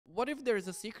What if there is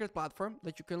a secret platform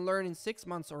that you can learn in 6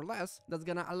 months or less that's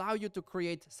gonna allow you to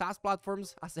create SaaS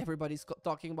platforms, as everybody's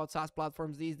talking about SaaS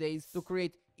platforms these days, to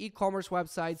create e-commerce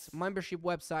websites, membership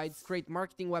websites, create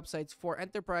marketing websites for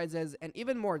enterprises, and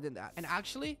even more than that. And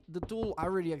actually, the tool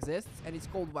already exists and it's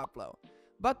called Webflow.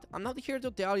 But I'm not here to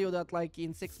tell you that like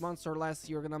in 6 months or less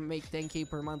you're gonna make 10k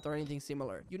per month or anything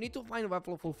similar. You need to find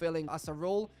Webflow fulfilling as a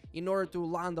role in order to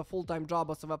land a full-time job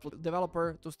as a Webflow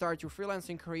developer, to start your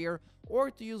freelancing career,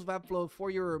 or to use Webflow for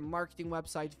your marketing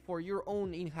website, for your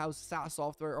own in-house SaaS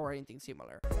software or anything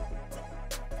similar.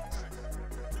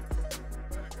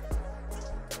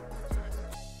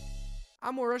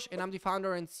 I'm Uros and I'm the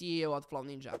founder and CEO at Flow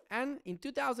Ninja. And in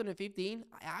 2015,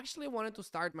 I actually wanted to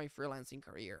start my freelancing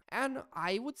career. And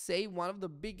I would say one of the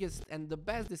biggest and the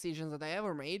best decisions that I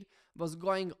ever made was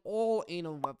going all in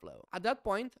on Webflow. At that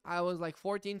point, I was like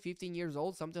 14, 15 years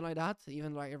old, something like that.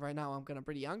 Even right now, I'm kind of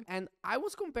pretty young. And I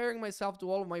was comparing myself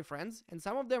to all of my friends, and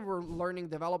some of them were learning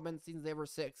development since they were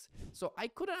 6. So I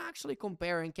couldn't actually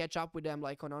compare and catch up with them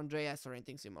like on JS or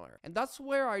anything similar. And that's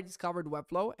where I discovered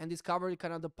Webflow and discovered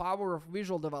kind of the power of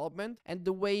visual development and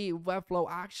the way Webflow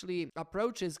actually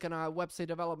approaches kind of website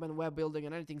development, web building,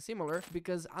 and anything similar.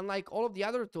 Because unlike all of the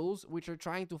other tools, which are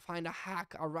trying to find a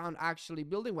hack around actually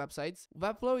building websites,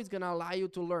 Webflow is going to allow you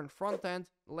to learn front end,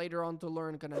 later on to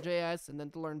learn kind of JS, and then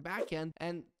to learn backend,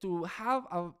 and to have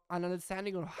an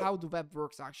understanding of how the web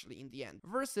works actually in the end.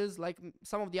 Versus like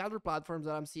some of the other platforms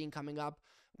that I'm seeing coming up,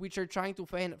 which are trying to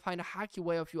find a hacky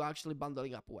way of you actually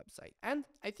bundling up a website. And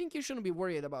I think you shouldn't be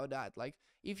worried about that. Like,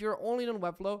 if you're only on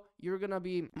Webflow, you're gonna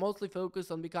be mostly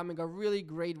focused on becoming a really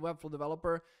great Webflow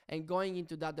developer and going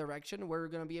into that direction where you're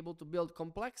gonna be able to build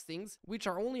complex things, which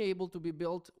are only able to be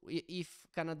built if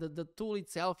kind of the tool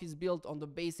itself is built on the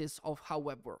basis of how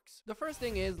web works. The first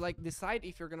thing is like decide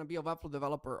if you're gonna be a Webflow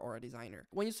developer or a designer.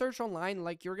 When you search online,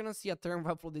 like you're gonna see a term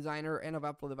Webflow designer and a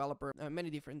Webflow developer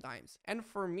many different times. And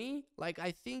for me, like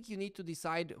I think you need to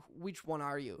decide which one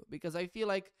are you, because I feel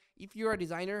like if you're a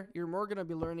designer, you're more gonna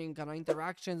be learning kind of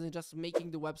interactions and just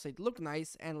making the website look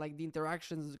nice and like the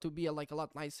interactions to be like a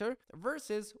lot nicer,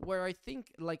 versus where I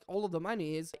think like all of the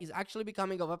money is actually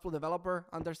becoming a Webflow developer,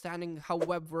 understanding how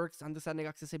web works, understanding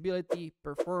accessibility,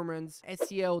 performance,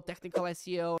 SEO, technical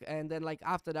SEO, and then like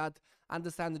after that,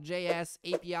 understand the JS,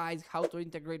 APIs, how to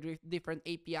integrate with different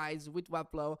APIs with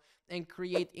Webflow and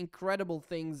create incredible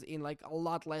things in like a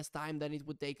lot less time than it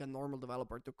would take a normal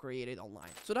developer to create it online.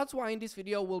 So that's why in this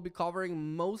video, we'll be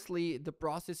covering mostly the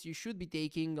process you should be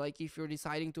taking, like if you're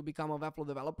deciding to become a Webflow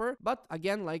developer. But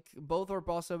again, like both are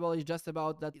possible. It's just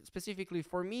about that specifically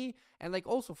for me and like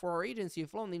also for our agency,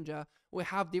 Flow Ninja, we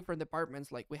have different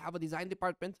departments. Like we have a design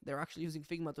department. They're actually using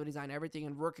Figma to design everything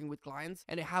and working with clients.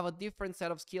 And they have a different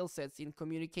set of skill sets in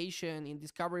communication, in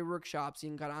discovery workshops,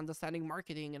 in kind of understanding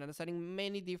marketing and understanding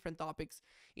many different topics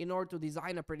in order to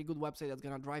design a pretty good website that's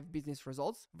going to drive business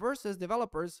results, versus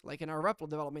developers like in our Webflow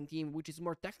development team, which is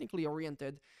more technically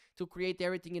oriented to create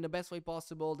everything in the best way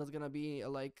possible. That's going to be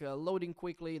loading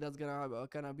quickly. That's going to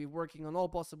kind of be working on all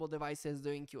possible devices,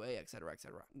 doing QA, etc.,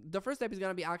 etc. The first step is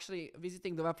going to be actually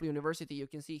visiting the Webflow University. You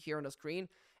can see here on the screen.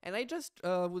 And I just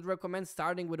would recommend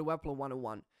starting with the Webflow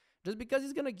 101. Just because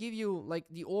it's going to give you like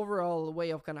the overall way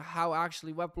of kind of how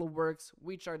actually Webflow works,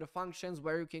 which are the functions,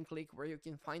 where you can click, where you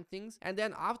can find things. And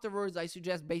then afterwards, I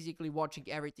suggest basically watching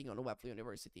everything on the Webflow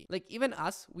University. Like even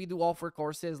us, we do offer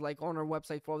courses like on our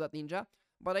website, flow.ninja.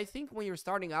 But I think when you're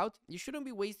starting out, you shouldn't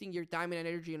be wasting your time and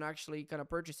energy on actually kind of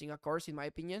purchasing a course, in my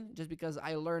opinion, just because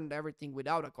I learned everything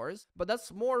without a course. But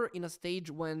that's more in a stage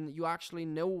when you actually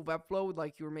know Webflow,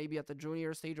 like you're maybe at the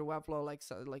junior stage of Webflow,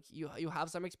 like you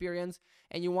have some experience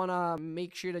and you want to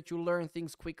make sure that you learn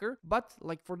things quicker. But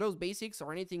like for those basics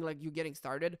or anything like you getting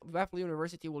started, Webflow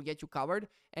University will get you covered.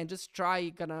 And just try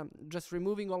kind of just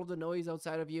removing all of the noise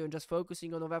outside of you and just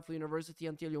focusing on the Webflow University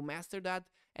until you master that.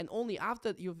 And only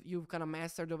after you've kind of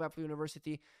mastered the Webflow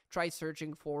University, try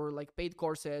searching for like paid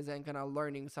courses and kind of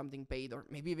learning something paid, or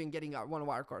maybe even getting one of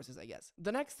our courses, I guess.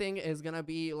 The next thing is gonna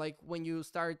be like when you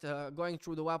start going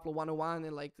through the Webflow 101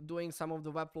 and like doing some of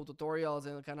the Webflow tutorials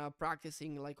and kind of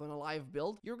practicing like on a live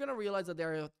build, you're gonna realize that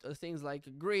there are things like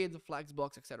grid,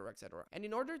 flexbox, etc., etc. And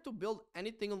in order to build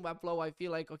anything on Webflow, I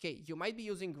feel like, okay, you might be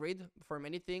using grid for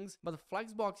many things, but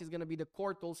flexbox is gonna be the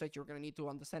core toolset you're gonna need to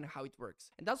understand how it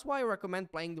works. And that's why I recommend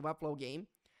playing the Webflow game.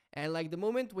 And like the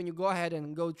moment when you go ahead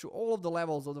and go through all of the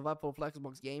levels of the Webflow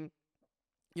Flexbox game,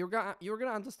 you're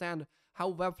gonna understand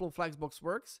how Webflow Flexbox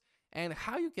works and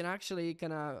how you can actually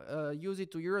kind of use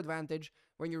it to your advantage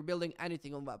when you're building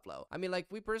anything on Webflow. I mean, like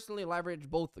we personally leverage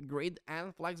both Grid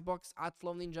and Flexbox at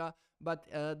Flow Ninja, But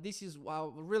this is a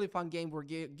really fun game. We're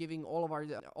giving all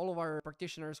of our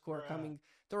practitioners who are coming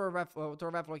to our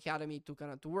Webflow Academy to kind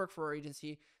of to work for our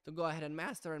agency to go ahead and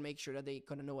master and make sure that they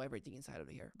kind of know everything inside of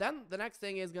here. Then the next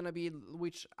thing is gonna be,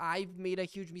 which I've made a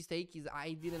huge mistake, is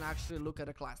I didn't actually look at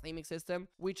a class naming system,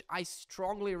 which I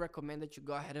strongly recommend that you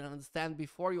go ahead and understand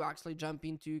before you actually jump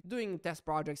into doing test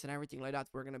projects and everything like that.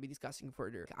 We're gonna be discussing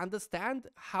further. Understand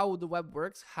how the web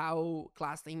works, how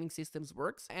class naming systems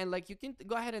works, and like you can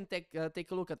go ahead and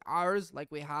take a look at ours. Like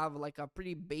we have like a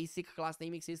pretty basic class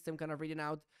naming system kind of written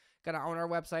out kind of on our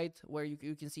website where you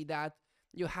can see that.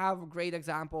 You have great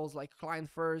examples like Client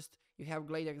First. You have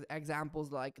great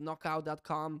examples like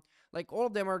knockout.com. Like all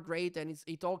of them are great, and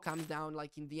it all comes down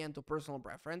like in the end to personal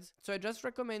preference. So I just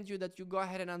recommend you that you go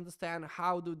ahead and understand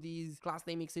how do these class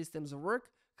naming systems work,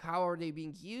 how are they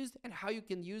being used, and how you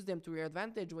can use them to your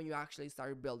advantage when you actually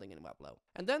start building in Webflow.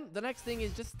 And then the next thing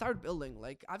is just start building.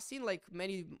 Like I've seen like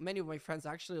many of my friends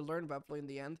actually learn Webflow in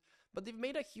the end, but they've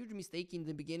made a huge mistake in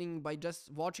the beginning by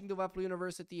just watching the Webflow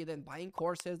University, then buying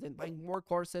courses, then buying more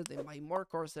courses, then buying more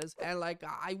courses. And like,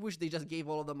 I wish they just gave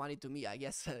all of the money to me, I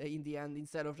guess, in the end,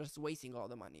 instead of just wasting all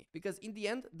the money. Because in the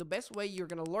end, the best way you're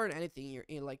gonna learn anything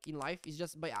in life is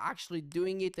just by actually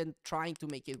doing it and trying to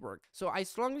make it work. So I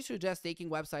strongly suggest taking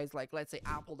websites like, let's say,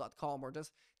 apple.com, or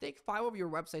just take 5 of your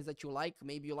websites that you like.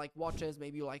 Maybe you like watches,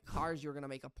 maybe you like cars, you're gonna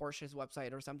make a Porsche's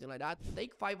website or something like that.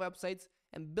 Take 5 websites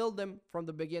and build them from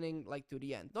the beginning like to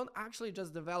the end. Don't actually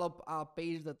just develop a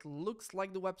page that looks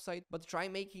like the website, but try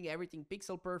making everything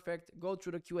pixel perfect, go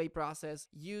through the QA process,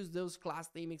 use those class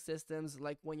naming systems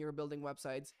like when you're building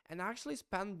websites, and actually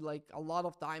spend like a lot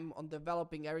of time on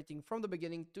developing everything from the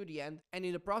beginning to the end. And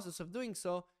in the process of doing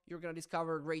so, you're going to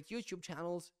discover great YouTube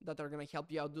channels that are going to help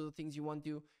you out do the things you want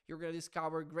to. You're going to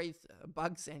discover great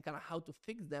bugs and kind of how to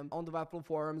fix them on the Webflow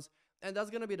forums. And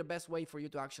that's going to be the best way for you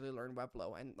to actually learn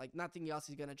Webflow, and like nothing else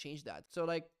is going to change that. So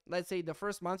like, let's say the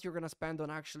first month you're going to spend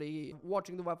on actually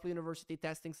watching the Webflow University,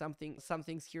 testing some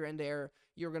things here and there.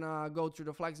 You're going to go through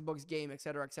the Flexbox game,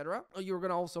 etc, etc. You're going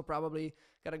to also probably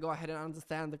got to go ahead and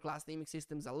understand the class naming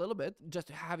systems a little bit, just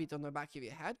to have it on the back of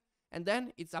your head. And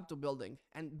then it's up to building.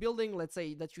 And building, let's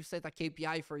say that you set a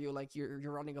KPI for you, like you're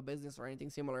running a business or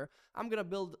anything similar. I'm going to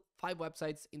build 5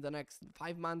 websites in the next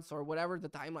 5 months, or whatever the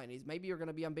timeline is. Maybe you're going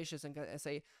to be ambitious and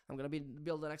say, I'm going to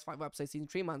build the next 5 websites in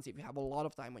 3 months if you have a lot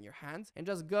of time on your hands. And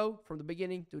just go from the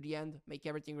beginning to the end, make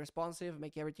everything responsive,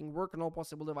 make everything work on all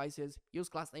possible devices, use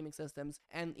class naming systems.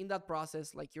 And in that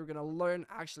process, like you're going to learn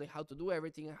actually how to do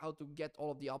everything and how to get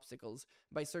all of the obstacles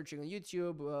by searching on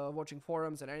YouTube, watching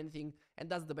forums and anything. And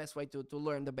that's the best way to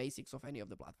learn the basics of any of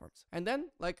the platforms. And then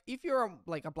like if you're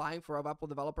like applying for a Webflow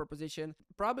developer position,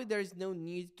 probably there is no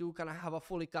need to kind of have a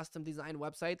fully custom designed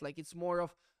website. Like it's more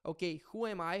of, okay, who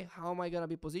am I? How am I going to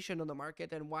be positioned on the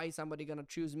market? And why is somebody going to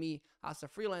choose me as a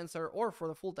freelancer or for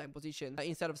the full-time position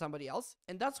instead of somebody else?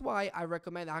 And that's why I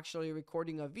recommend actually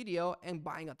recording a video and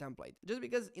buying a template. Just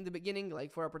because in the beginning,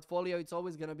 like for a portfolio, it's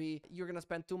always going to be, you're going to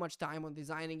spend too much time on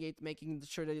designing it, making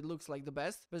sure that it looks like the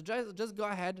best. But just go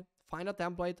ahead, find a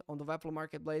template on the Webflow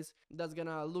marketplace that's going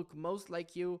to look most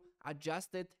like you,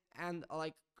 adjust it, and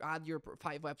like add your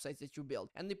 5 websites that you build.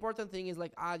 And the important thing is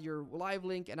like add your live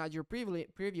link and add your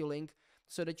preview link,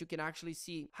 so that you can actually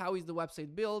see how is the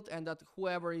website built, and that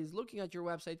whoever is looking at your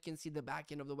website can see the back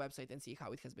end of the website and see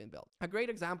how it has been built. A great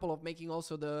example of making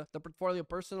also the portfolio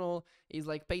personal is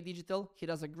like Pay Digital. He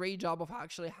does a great job of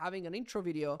actually having an intro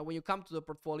video when you come to the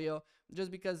portfolio,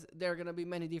 just because there are going to be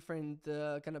many different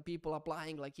kind of people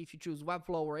applying, like if you choose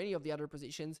Webflow or any of the other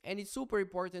positions. And it's super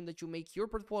important that you make your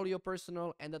portfolio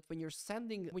personal, and that when you're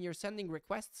sending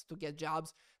requests to get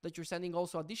jobs, that you're sending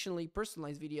also additionally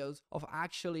personalized videos of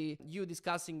actually you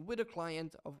discussing with a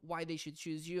client of why they should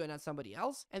choose you and not somebody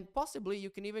else. And possibly you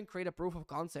can even create a proof of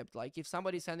concept. Like if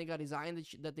somebody's sending a design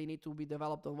that they need to be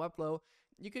developed on Webflow,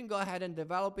 you can go ahead and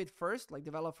develop it first, like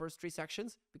develop first 3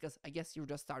 sections, because I guess you're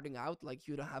just starting out, like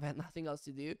you don't have nothing else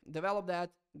to do. Develop that,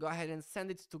 go ahead and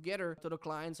send it together to the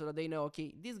client so that they know,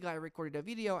 okay, this guy recorded a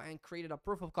video and created a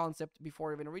proof of concept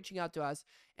before even reaching out to us,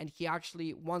 and he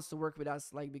actually wants to work with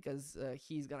us, like because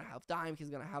he's gonna have time,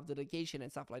 he's gonna have dedication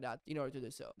and stuff like that in order to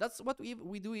do so. That's what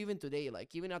we do even today.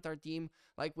 Like even at our team,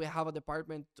 like we have a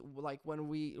department, like when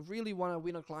we really want to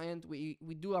win a client, we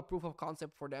do a proof of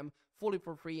concept for them fully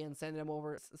for free and send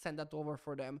that over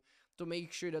for them, to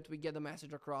make sure that we get the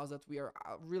message across that we are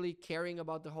really caring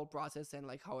about the whole process and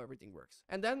like how everything works.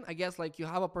 And then I guess like you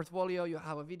have a portfolio, you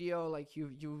have a video, like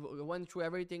you went through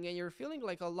everything and you're feeling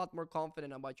like a lot more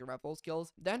confident about your Webflow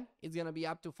skills, then it's gonna be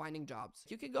up to finding jobs.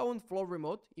 You can go and Flow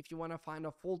remote if you want to find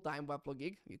a full-time Webflow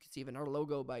gig. You can see even our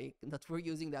logo by that we're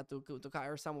using that to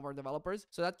hire some of our developers.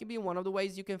 So that can be one of the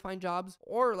ways you can find jobs.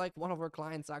 Or like one of our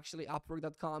clients, actually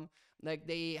Upwork.com, like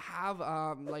they have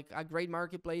like a great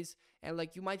marketplace, and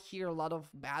like you might hear a lot of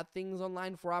bad things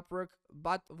online for Upwork,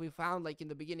 but we found like in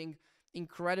the beginning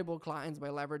incredible clients by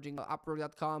leveraging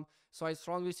Upwork.com. So I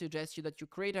strongly suggest you that you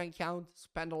create an account,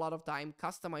 spend a lot of time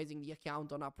customizing the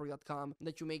account on Upwork.com,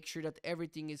 that you make sure that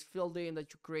everything is filled in,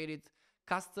 that you create it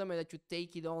custom, and that you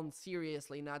take it on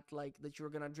seriously, not like that you're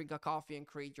gonna drink a coffee and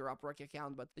create your Upwork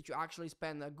account, but that you actually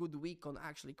spend a good week on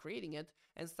actually creating it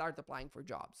and start applying for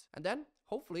jobs. And then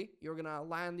hopefully you're gonna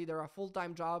land either a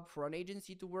full-time job for an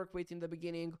agency to work with in the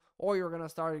beginning, or you're gonna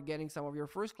start getting some of your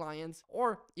first clients,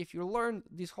 or if you learn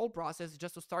this whole process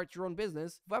just to start your own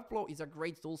business, Webflow is a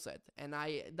great tool set. And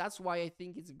that's why I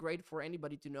think it's great for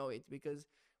anybody to know it, because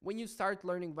when you start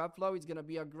learning Webflow, it's going to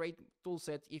be a great tool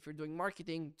set if you're doing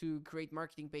marketing, to create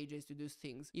marketing pages, to do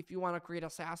things. If you want to create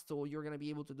a SaaS tool, you're going to be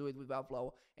able to do it with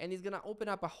Webflow. And it's going to open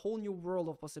up a whole new world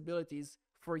of possibilities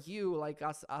for you, like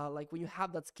us, like when you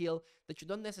have that skill, that you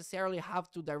don't necessarily have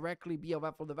to directly be a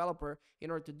Webflow developer in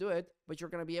order to do it, but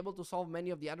you're going to be able to solve many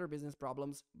of the other business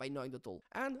problems by knowing the tool.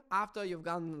 And after you've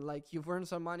gone, like you've earned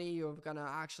some money, you've kind of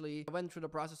actually went through the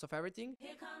process of everything.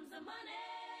 Here comes the money.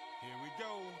 Here we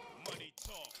go. Money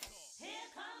talk. Here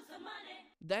comes the money.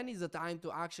 Then is the time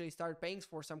to actually start paying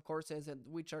for some courses, and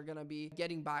which are gonna be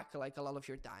getting back like a lot of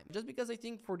your time. Just because I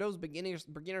think for those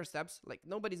beginner steps, like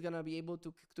nobody's gonna be able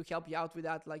to help you out with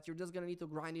that. Like you're just gonna need to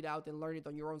grind it out and learn it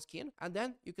on your own skin, and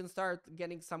then you can start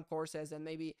getting some courses, and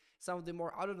maybe some of the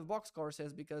more out of the box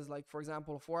courses, because like for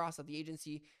example for us at the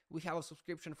agency, we have a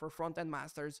subscription for front-end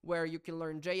masters where you can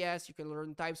learn JS, you can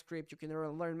learn TypeScript, you can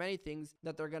learn many things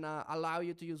that are gonna allow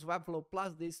you to use Webflow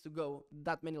plus this to go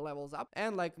that many levels up.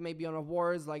 And like maybe on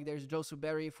awards, like there's Josu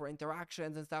Berry for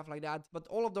interactions and stuff like that. But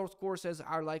all of those courses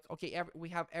are like, okay, we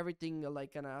have everything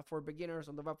like for beginners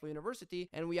on the Webflow University,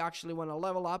 and we actually want to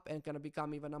level up and kind of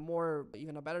become even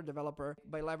a better developer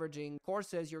by leveraging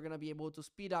courses. You're gonna be able to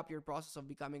speed up your process of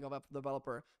becoming a Webflow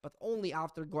developer, but only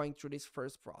after going through this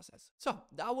first process. So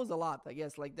that was a lot, I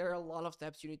guess. Like there are a lot of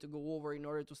steps you need to go over in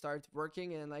order to start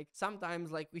working, and like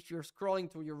sometimes like if you're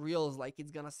scrolling through your reels, like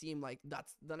it's gonna seem like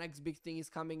that's the next big thing is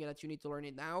coming and that you need to learn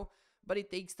it now. But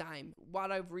it takes time.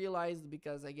 What I've realized,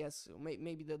 because I guess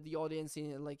maybe the audience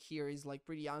in like here is like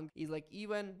pretty young, is like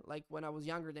even like when I was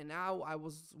younger than now, I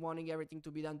was wanting everything to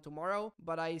be done tomorrow.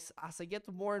 But as I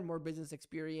get more and more business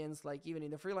experience, like even in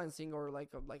the freelancing or like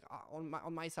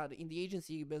on my side in the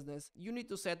agency business, you need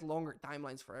to set longer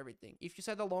timelines for everything. If you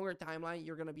set a longer timeline,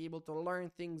 you're gonna be able to learn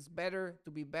things better,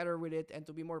 to be better with it, and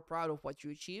to be more proud of what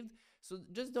you achieved. So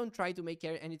just don't try to make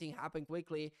anything happen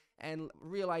quickly, and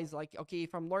realize like, okay,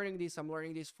 if I'm learning this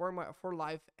for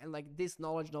life, and like this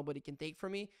knowledge nobody can take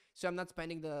from me. So I'm not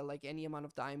spending any amount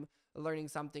of time learning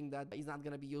something that is not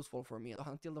going to be useful for me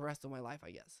until the rest of my life,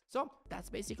 I guess. So that's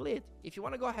basically it. If you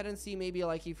want to go ahead and see maybe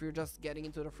like if you're just getting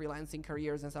into the freelancing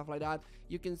careers and stuff like that,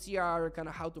 you can see our kind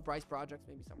of how to price projects,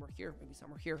 maybe somewhere here,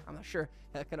 I'm not sure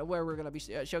kind of where we're going to be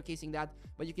showcasing that,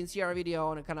 but you can see our video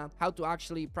on kind of how to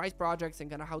actually price projects and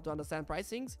kind of how to understand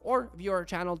pricings, or view our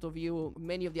channel to view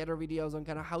many of the other videos on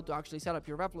kind of how to actually set up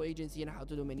your Webflow agency and how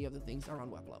to do many of the things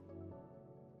around Webflow.